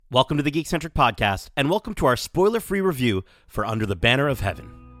Welcome to the Geekcentric Podcast, and welcome to our spoiler-free review for Under the Banner of Heaven.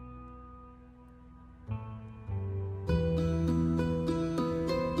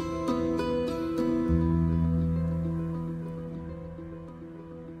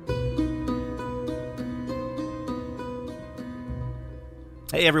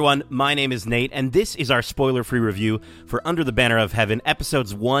 Hey everyone, my name is Nate, and this is our spoiler-free review for Under the Banner of Heaven,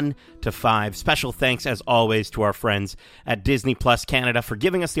 episodes 1 to 5. Special thanks, as always, to our friends at Disney Plus Canada for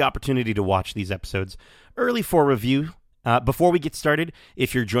giving us the opportunity to watch these episodes early for review. Before we get started,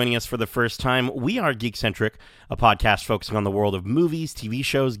 if you're joining us for the first time, we are Geekcentric, a podcast focusing on the world of movies, TV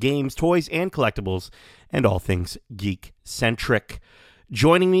shows, games, toys, and collectibles, and all things geek-centric.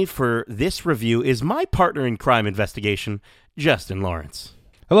 Joining me for this review is my partner in crime investigation, Justin Lawrence.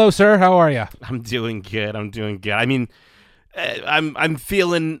 Hello, sir. How are you? I'm doing good. I mean, I'm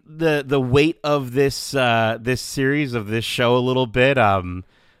feeling the weight of this series, of this show a little bit. A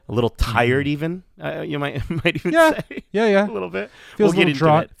little tired, even. You might even say. Yeah. A little bit. Feels a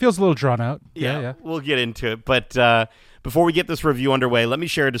little drawn out. Yeah. We'll get into it. But before we get this review underway, let me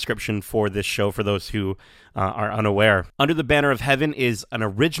share a description for this show for those who are unaware. Under the Banner of Heaven is an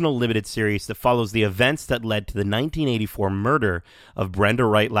original limited series that follows the events that led to the 1984 murder of Brenda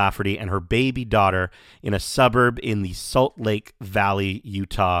Wright Lafferty and her baby daughter in a suburb in the Salt Lake Valley,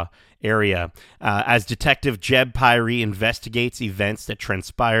 Utah area. As Detective Jeb Pyrie investigates events that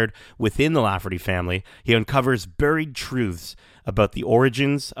transpired within the Lafferty family, he uncovers buried truths about the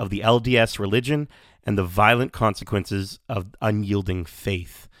origins of the LDS religion and the violent consequences of unyielding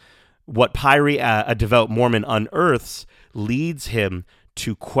faith. What Pyrie, a devout Mormon, unearths leads him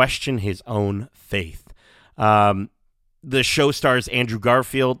to question his own faith. The show stars Andrew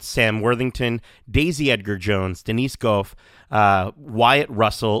Garfield, Sam Worthington, Daisy Edgar Jones, Denise Goff, Wyatt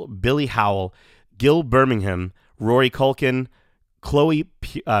Russell, Billy Howell, Gil Birmingham, Rory Culkin, Chloe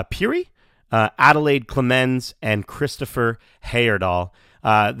Puri, Adelaide Clemens, and Christopher Heyerdahl.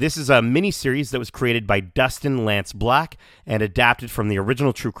 This is a mini-series that was created by Dustin Lance Black and adapted from the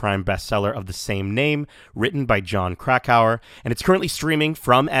original true crime bestseller of the same name, written by John Krakauer, and it's currently streaming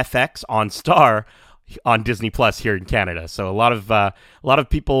from FX on Star on Disney Plus here in Canada. So a lot of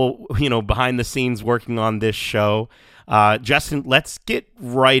people, behind the scenes working on this show. Justin, let's get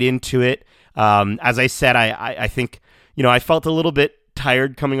right into it. As I said, I think I felt a little bit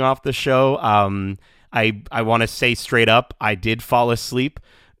tired coming off the show. I want to say straight up, I did fall asleep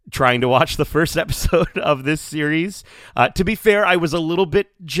trying to watch the first episode of this series. To be fair, I was a little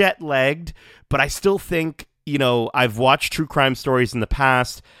bit jet-lagged, but I still think, I've watched true crime stories in the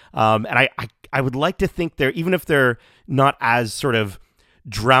past, and I would like to think even if they're not as sort of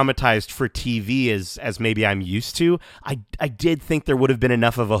dramatized for TV as maybe I'm used to, I did think there would have been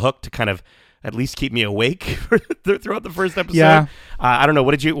enough of a hook to kind of at least keep me awake throughout the first episode. Yeah. I don't know.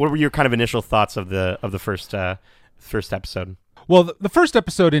 What were your kind of initial thoughts of the first episode? Well, the first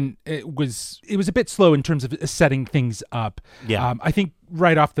episode, it was a bit slow in terms of setting things up. Yeah. I think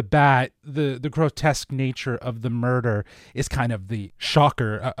right off the bat, the grotesque nature of the murder is kind of the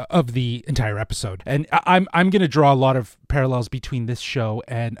shocker of the entire episode. And I'm going to draw a lot of parallels between this show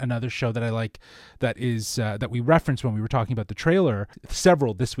and another show that I like that is that we referenced when we were talking about the trailer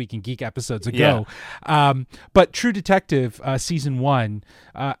several This Week in Geek episodes ago. Yeah. But True Detective season 1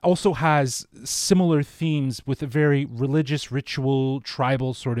 also has similar themes with a very religious, ritual,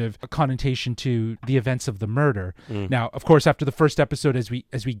 tribal sort of connotation to the events of the murder. Now, of course, after the first episode,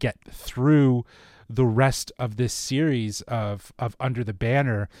 as we get through the rest of this series of Under the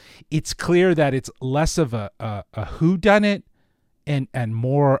Banner, it's clear that it's less of a whodunit and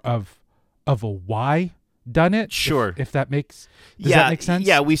more of a why done it. Sure. If that makes that make sense?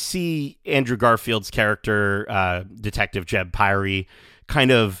 Yeah, we see Andrew Garfield's character, Detective Jeb Pyrie,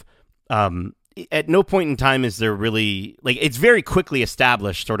 kind of at no point in time is there really, it's very quickly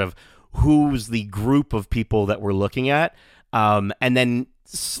established sort of who's the group of people that we're looking at. And then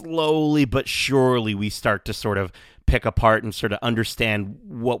slowly but surely we start to sort of pick apart and sort of understand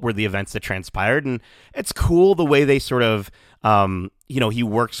what were the events that transpired. And it's cool the way they sort of, he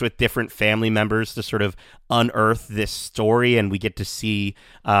works with different family members to sort of unearth this story. And we get to see,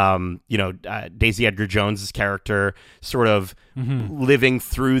 Daisy Edgar Jones's character sort of living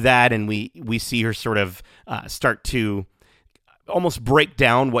through that. And we see her sort of start to almost break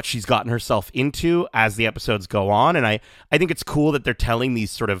down what she's gotten herself into as the episodes go on. And I think it's cool that they're telling these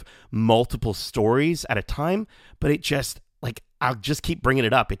sort of multiple stories at a time, but it just, I'll just keep bringing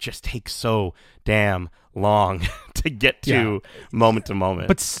it up. It just takes so damn long to get to moment to moment.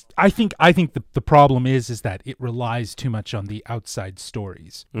 But I think the problem is that it relies too much on the outside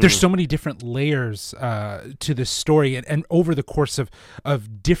stories. There's so many different layers to this story, and over the course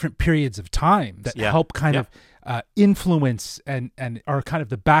of different periods of time that help kind of influence and are kind of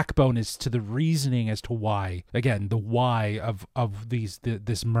the backbone as to the reasoning as to why, again, the why of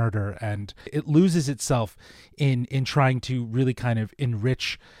this murder, and it loses itself in trying to really kind of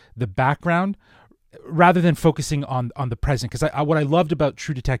enrich the background rather than focusing on the present. Because what I loved about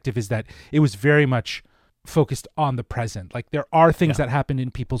True Detective is that it was very much focused on the present. Like, there are things that happen in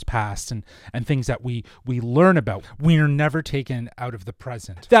people's past and things that we learn about. We're never taken out of the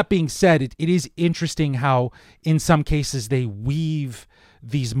present. That being said, it is interesting how in some cases they weave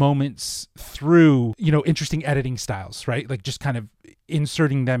these moments through, interesting editing styles, right? Like just kind of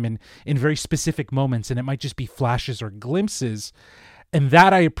inserting them in very specific moments, and it might just be flashes or glimpses. And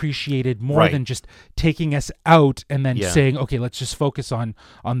that I appreciated more than just taking us out and then saying, okay, let's just focus on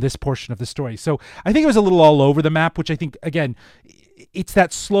this portion of the story. So I think it was a little all over the map, which I think, again, it's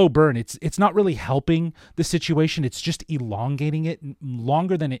that slow burn. It's not really helping the situation. It's just elongating it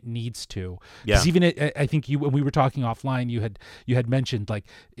longer than it needs to. Because even I think when we were talking offline, you had mentioned, like,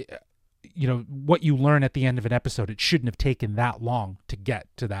 what you learn at the end of an episode, it shouldn't have taken that long to get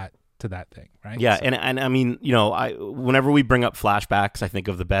to that thing, right? Yeah, so. And I mean, whenever we bring up flashbacks, I think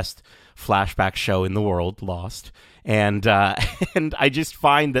of the best flashback show in the world, Lost, and and I just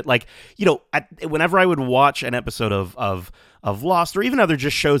find that, like, whenever I would watch an episode of Lost, or even other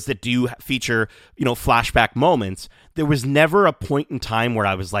just shows that do feature flashback moments, there was never a point in time where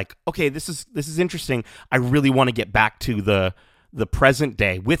I was like, okay, this is interesting. I really want to get back to the present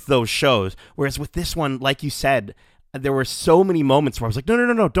day with those shows. Whereas with this one, like you said, there were so many moments where I was like,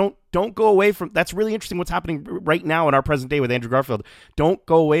 no, don't go away from, that's really interesting what's happening right now in our present day with Andrew Garfield. Don't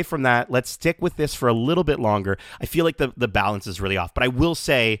go away from that. Let's stick with this for a little bit longer. I feel like the balance is really off. But I will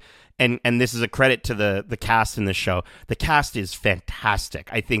say, and this is a credit to the cast in this show, the cast is fantastic.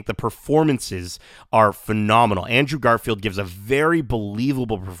 I think the performances are phenomenal. Andrew Garfield gives a very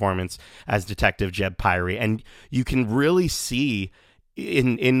believable performance as Detective Jeb Pyrie, and you can really see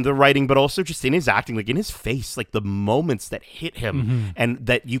in the writing, but also just in his acting, like in his face, like the moments that hit him, and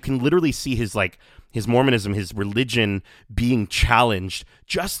that you can literally see his Mormonism, his religion being challenged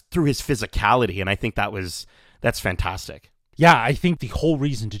just through his physicality. And I think that's fantastic. Yeah, I think the whole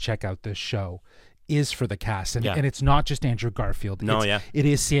reason to check out this show is for the cast, and it's not just Andrew Garfield. It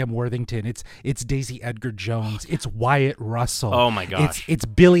is Sam Worthington. It's Daisy Edgar Jones. It's Wyatt Russell. Oh my gosh. It's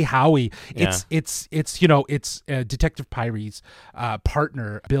Billy Howie. It's Detective Pyrie's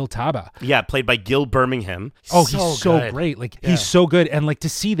partner, Bill Taba. Yeah, played by Gil Birmingham. He's so great. Like, he's so good, and like to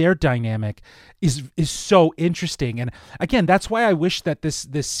see their dynamic is so interesting. And again, that's why I wish that this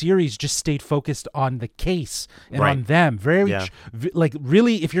series just stayed focused on the case and on them. Like,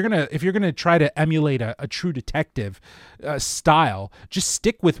 really, if you're gonna try to emulate a True Detective style, just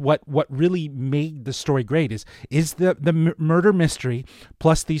stick with what really made the story great is the murder mystery,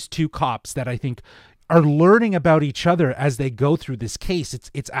 plus these two cops that I think are learning about each other as they go through this case.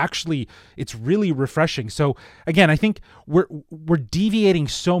 It's really refreshing. So again, I think we're deviating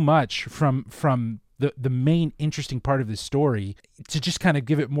so much from the main interesting part of this story to just kind of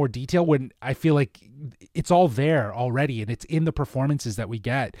give it more detail, when I feel like it's all there already, and it's in the performances that we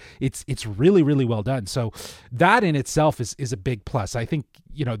get. It's really, really well done. So that in itself is a big plus. I think,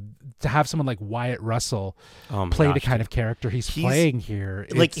 to have someone like Wyatt Russell play the kind of character he's playing here,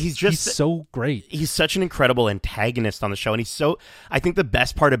 he's so great. He's such an incredible antagonist on the show, and I think the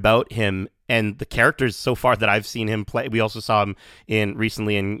best part about him and the characters so far that I've seen him play, we also saw him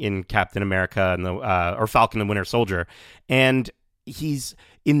recently in Captain America and or Falcon and Winter Soldier, and he's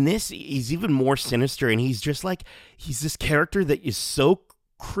even more sinister, and he's this character that is so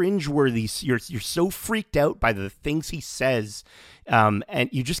cringeworthy. You're so freaked out by the things he says, and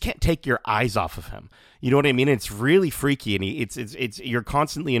you just can't take your eyes off of him. You know what I mean? It's really freaky, and it's you're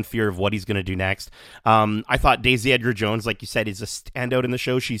constantly in fear of what he's going to do next. I thought Daisy Edgar Jones, like you said, is a standout in the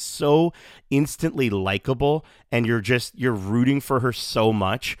show. She's so instantly likable, and you're rooting for her so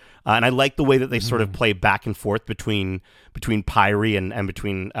much. And I like the way that they sort of play back and forth between Pyrie and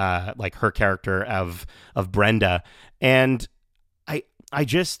between like her character of Brenda. And I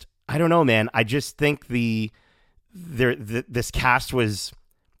don't know, man. I just think this cast was,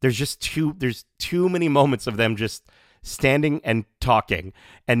 there's too many moments of them just standing and talking,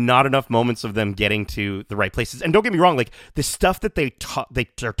 and not enough moments of them getting to the right places. And don't get me wrong, like the stuff that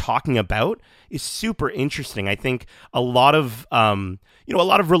they're talking about is super interesting. I think a lot of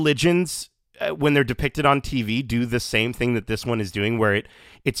religions when they're depicted on TV, do the same thing that this one is doing, where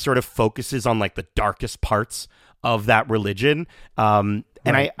it sort of focuses on like the darkest parts of that religion. And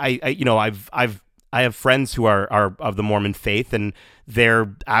Right. I have friends who are of the Mormon faith, and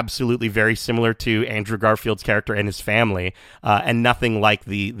they're absolutely very similar to Andrew Garfield's character and his family, and nothing like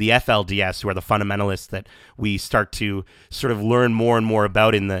the FLDS, who are the fundamentalists that we start to sort of learn more and more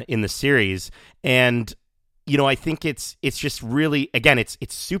about in the series. And I think it's just really, again, it's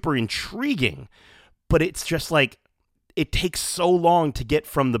super intriguing, but it's just like it takes so long to get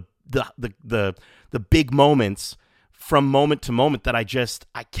from the big moments from moment to moment that I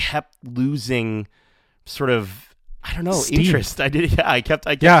kept losing sort of, I don't know, Steam. interest. I kept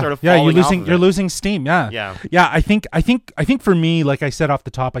sort of falling you're losing off of you're it. losing steam. Yeah. I think for me, like I said off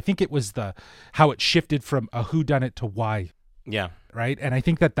the top, I think it was how it shifted from a whodunit to why. Yeah. Right. And I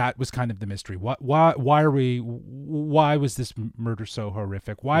think that was kind of the mystery. Why was this murder so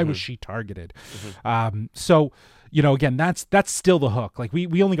horrific? Why was she targeted? So, again, that's still the hook. Like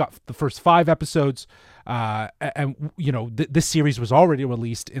we only got the first 5 episodes, and this series was already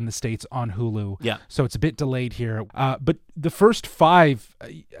released in the States on Hulu. Yeah. So it's a bit delayed here. But the first 5,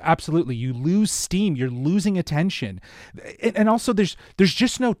 absolutely, you lose steam. You're losing attention. And also there's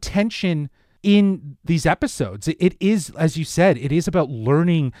just no tension in these episodes. It is, as you said, it is about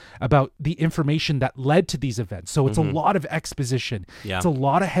learning about the information that led to these events. So it's a lot of exposition. Yeah. It's a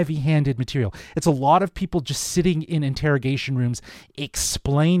lot of heavy-handed material. It's a lot of people just sitting in interrogation rooms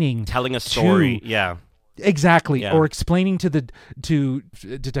explaining, Telling a story. Yeah. Exactly. Yeah. Or explaining to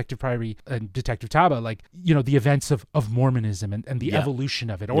Detective Priory and Detective Taba, like, the events of Mormonism and the evolution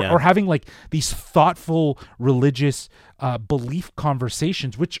of it, or having like these thoughtful religious belief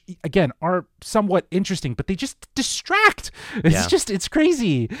conversations, which again are somewhat interesting, but they just distract. It's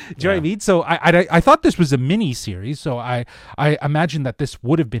crazy. Do you know what I mean? So I thought this was a mini series, so I imagine that this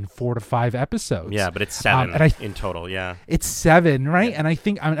would have been 4 to 5 episodes. Yeah, but it's 7 in total. Yeah. It's 7, right? And I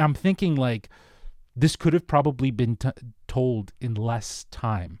think I'm thinking like, this could have probably been told in less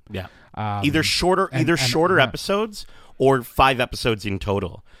time. Yeah. Either shorter episodes or 5 episodes in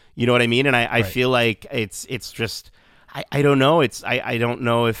total. You know what I mean? And I feel like it's just, I don't know. I don't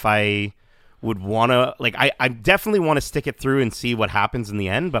know if I would want to, like, I definitely want to stick it through and see what happens in the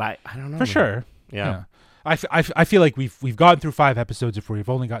end, but I don't know. For sure. Yeah. I feel like we've gone through 5 episodes. If we've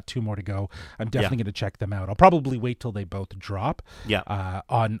only got 2 more to go, I'm definitely going to check them out. I'll probably wait till they both drop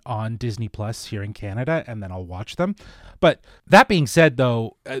on Disney Plus here in Canada, and then I'll watch them. But that being said,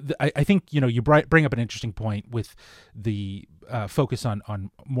 though, I think you bring up an interesting point with the focus on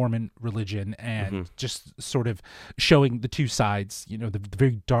Mormon religion and just sort of showing the two sides, the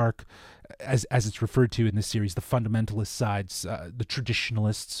very dark, as it's referred to in this series, the fundamentalist sides, the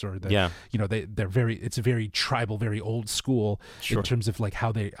traditionalists, or they're very, it's a very tribal, very old school in terms of like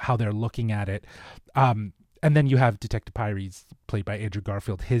how they're looking at it. And then you have Detective Pyries, played by Andrew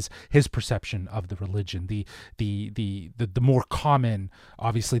Garfield, his perception of the religion, the more common,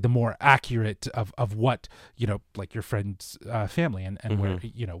 obviously the more accurate of what, like your friend's family and where,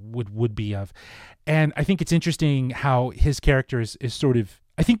 would be of. And I think it's interesting how his character is sort of,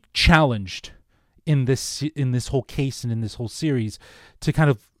 I think, challenged in this whole case and in this whole series to kind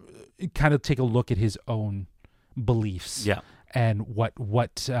of take a look at his own beliefs. Yeah. And what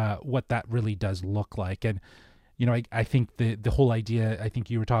that really does look like. And I think the whole idea, I think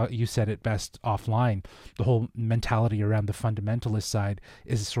you said it best offline, the whole mentality around the fundamentalist side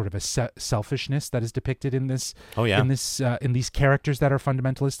is sort of a selfishness that is depicted in this. Oh yeah. In these characters that are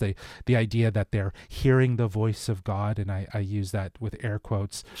fundamentalists, the idea that they're hearing the voice of God, and I use that with air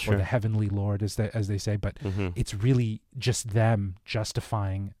quotes, or the heavenly Lord as they say, but it's really just them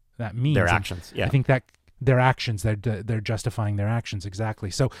justifying that means their actions. Yeah. I think that their actions, they're justifying their actions,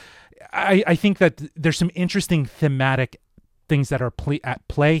 exactly. So I think that there's some interesting thematic things that are at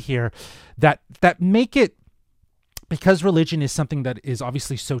play here that make it, because religion is something that is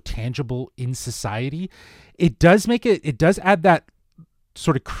obviously so tangible in society, it does add that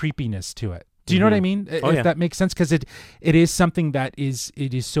sort of creepiness to it. Do you know what I mean? If that makes sense, because it is something that is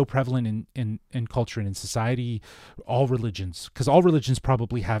so prevalent in culture and in society, all religions, because all religions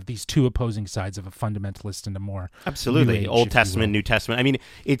probably have these two opposing sides of a fundamentalist and a more absolutely Old Testament, New Testament. I mean,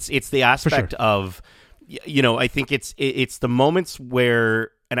 it's the aspect of, I think it's the moments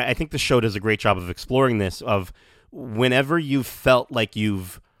where, and I think the show does a great job of exploring this, of whenever you've felt like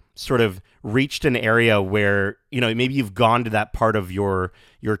you've sort of reached an area where, maybe you've gone to that part of your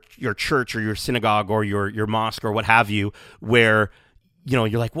church or your synagogue or your mosque or what have you, where, you're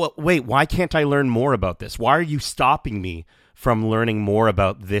like, well, wait, why can't I learn more about this? Why are you stopping me from learning more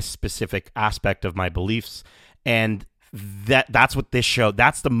about this specific aspect of my beliefs? And that's what this show,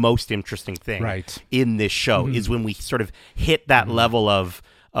 that's the most interesting thing in this show, is when we sort of hit that level of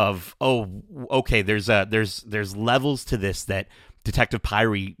oh, okay, there's levels to this that Detective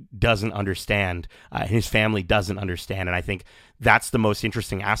Pyrie doesn't understand, and his family doesn't understand, and I think that's the most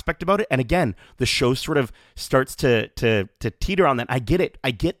interesting aspect about it. And again, the show sort of starts to teeter on that. I get it.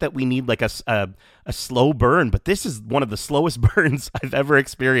 I get that we need like a slow burn, but this is one of the slowest burns I've ever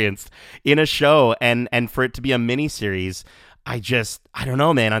experienced in a show, and for it to be a miniseries, I don't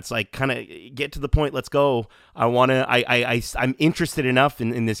know, man. It's like, kind of get to the point. Let's go. I'm interested enough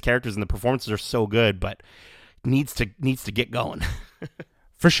in these characters, and the performances are so good, but needs to get going.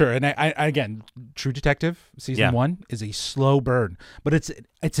 For sure. And I again, True Detective season 1 is a slow burn, but it's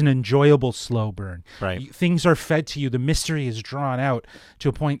an enjoyable slow burn. Right. Things are fed to you. The mystery is drawn out to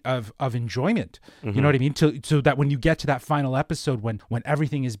a point of enjoyment. You know what I mean? So that when you get to that final episode, when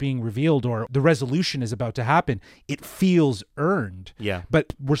everything is being revealed or the resolution is about to happen, it feels earned. Yeah.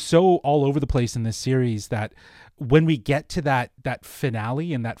 But we're so all over the place in this series that when we get to that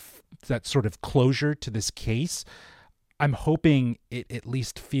finale and that sort of closure to this case, I'm hoping it at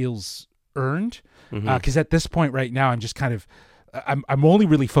least feels earned, because at this point right now, I'm just kind of, I'm only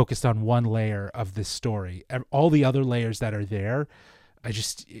really focused on one layer of this story. All the other layers that are there,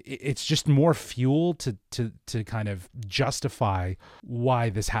 it's just more fuel to kind of justify why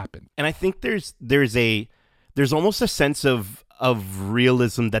this happened. And I think there's almost a sense of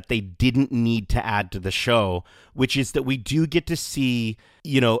realism that they didn't need to add to the show, which is that we do get to see,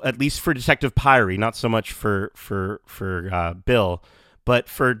 at least for Detective Pyrie, not so much for Bill, but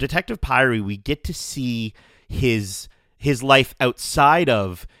for Detective Pyrie, we get to see his life outside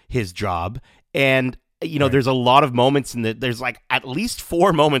of his job. And there's a lot of moments there's like at least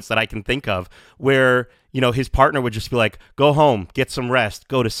 4 moments that I can think of where his partner would just be like, go home, get some rest,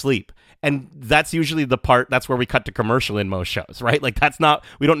 go to sleep. And that's usually that's where we cut to commercial in most shows, right? Like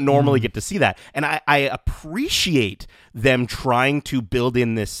we don't normally get to see that. And I appreciate them trying to build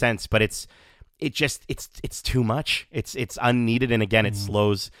in this sense, but it's too much. It's unneeded. And again, it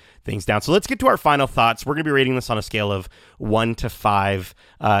slows things down. So let's get to our final thoughts. We're going to be rating this on a scale of 1 to 5.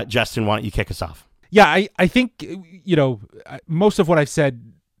 Justin, why don't you kick us off? Yeah, I think, most of what I've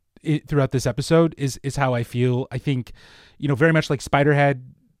said throughout this episode is how I feel. I think, very much like Spiderhead,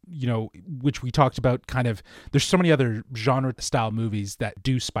 which we talked about, kind of, there's so many other genre style movies that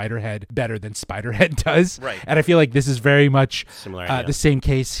do Spiderhead better than Spiderhead does. Right. And I feel like this is very much similar, the same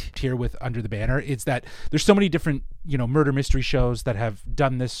case here with Under the Banner. It's that there's so many different, murder mystery shows that have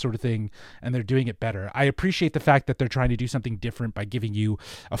done this sort of thing, and they're doing it better. I appreciate the fact that they're trying to do something different by giving you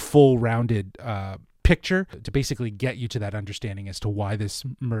a full rounded, picture to basically get you to that understanding as to why this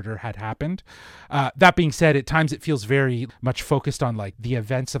murder had happened. That being said, at times it feels very much focused on like the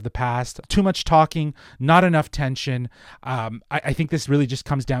events of the past. Too much talking, not enough tension. I think this really just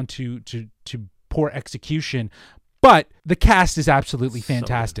comes down to poor execution. But the cast is absolutely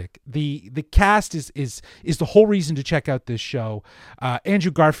fantastic. The cast is the whole reason to check out this show.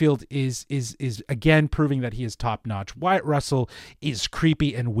 Andrew Garfield is again proving that he is top notch. Wyatt Russell is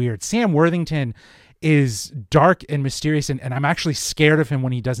creepy and weird. Sam Worthington is dark and mysterious, and I'm actually scared of him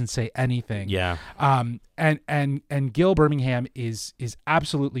when he doesn't say anything. Yeah. And Gil Birmingham is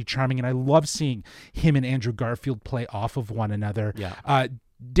absolutely charming, and I love seeing him and Andrew Garfield play off of one another. Yeah.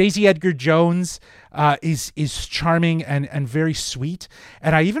 Daisy Edgar Jones is charming and very sweet,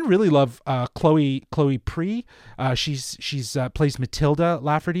 and I even really love Chloe Pree. She's plays Matilda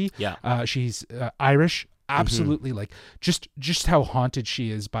Lafferty. Yeah. She's Irish. Absolutely, like just how haunted she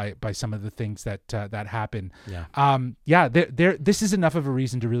is by some of the things that happen. Yeah. This is enough of a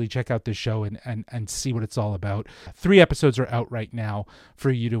reason to really check out this show and see what it's all about. 3 episodes are out right now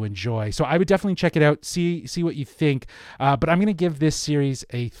for you to enjoy, so I would definitely check it out. See what you think. But I'm going to give this series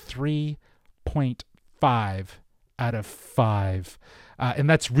a 3.5 out of 5. And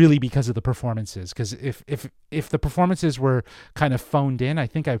that's really because of the performances. Because if the performances were kind of phoned in, I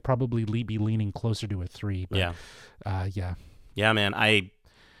think I'd probably be leaning closer to a 3. But, yeah. Yeah, man. I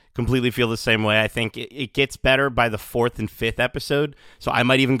completely feel the same way. I think it gets better by the 4th and 5th episode. So I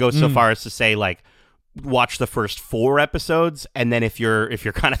might even go so far as to say, like, watch the first 4 episodes, and then if you're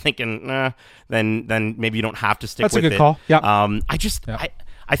kind of thinking, then maybe you don't have to stick with it. That's a good call. Yeah.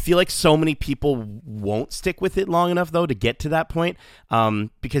 I feel like so many people won't stick with it long enough, though, to get to that point,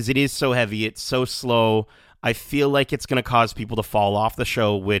 because it is so heavy. It's so slow. I feel like it's going to cause people to fall off the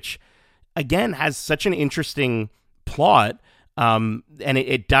show, which, again, has such an interesting plot, and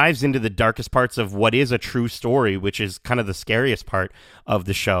it dives into the darkest parts of what is a true story, which is kind of the scariest part of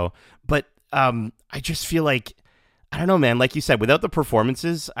the show. But I just feel like I don't know, man. Like you said, without the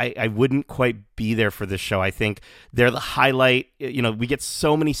performances, I wouldn't quite be there for this show. I think they're the highlight. You know, we get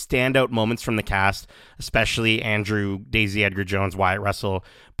so many standout moments from the cast, especially Andrew, Daisy Edgar Jones, Wyatt Russell.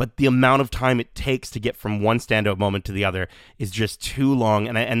 But the amount of time it takes to get from one standout moment to the other is just too long.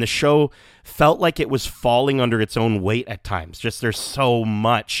 And the show felt like it was falling under its own weight at times. Just there's so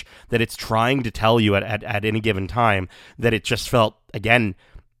much that it's trying to tell you at any given time that it just felt, again,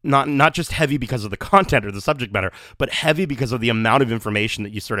 not just heavy because of the content or the subject matter, but heavy because of the amount of information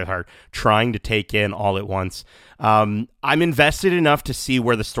that you sort of are trying to take in all at once. I'm invested enough to see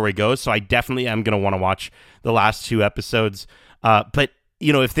where the story goes, so I definitely am going to want to watch the last 2 episodes. But,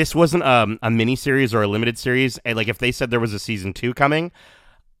 you know, if this wasn't a mini-series or a limited series, like if they said there was a season 2 coming,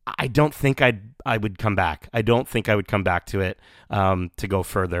 I don't think I would come back. I don't think I would come back to it to go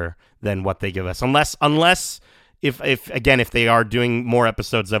further than what they give us. Unless if they are doing more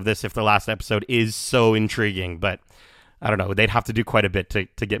episodes of this, if the last episode is so intriguing, but I don't know, they'd have to do quite a bit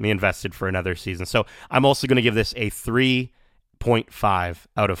to get me invested for another season. So I'm also going to give this a 3.5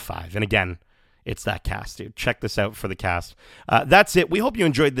 out of 5. And again, it's that cast, dude. Check this out for the cast. That's it. We hope you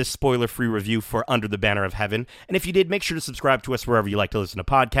enjoyed this spoiler-free review for Under the Banner of Heaven. And if you did, make sure to subscribe to us wherever you like to listen to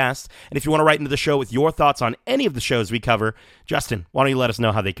podcasts. And if you want to write into the show with your thoughts on any of the shows we cover, Justin, why don't you let us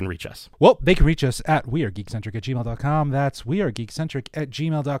know how they can reach us? Well, they can reach us at wearegeekcentric@gmail.com. That's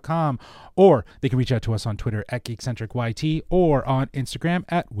wearegeekcentric@gmail.com. Or they can reach out to us on Twitter at GeekcentricYT or on Instagram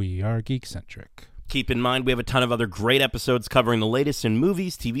at wearegeekcentric. Keep in mind, we have a ton of other great episodes covering the latest in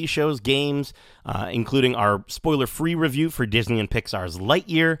movies, TV shows, games, including our spoiler-free review for Disney and Pixar's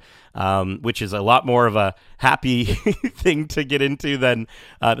Lightyear, which is a lot more of a happy thing to get into than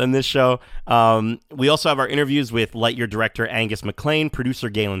this show. We also have our interviews with Lightyear director Angus MacLean, producer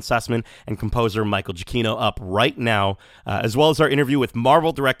Galen Sussman, and composer Michael Giacchino up right now, as well as our interview with Miss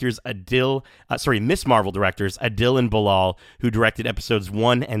Marvel directors Adil and Bilal, who directed episodes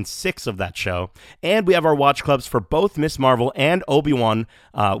 1 and 6 of that show. And we have our watch clubs for both Miss Marvel and Obi-Wan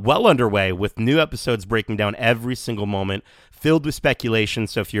well underway, with new episodes breaking down every single moment, filled with speculation.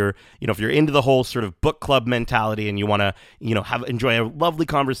 So if you're into the whole sort of book club mentality and you want to, enjoy a lovely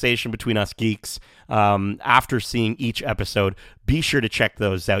conversation between us geeks after seeing each episode, be sure to check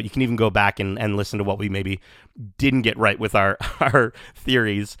those out. You can even go back and listen to what we maybe didn't get right with our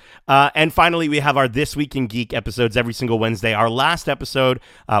theories. And finally, we have our This Week in Geek episodes every single Wednesday. Our last episode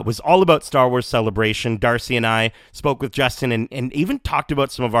was all about Star Wars Celebration. Darcy and I spoke with Justin and even talked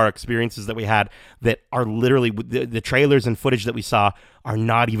about some of our experiences that we had that are literally the trailers and footage that we saw are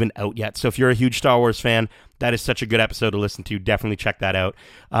not even out yet. So if you're a huge Star Wars fan, that is such a good episode to listen to. Definitely check that out.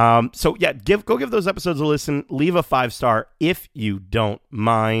 So yeah, go give those episodes a listen. Leave a 5-star if you don't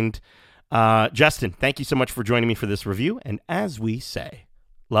mind. Justin, thank you so much for joining me for this review. And as we say,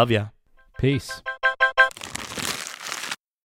 love ya. Peace.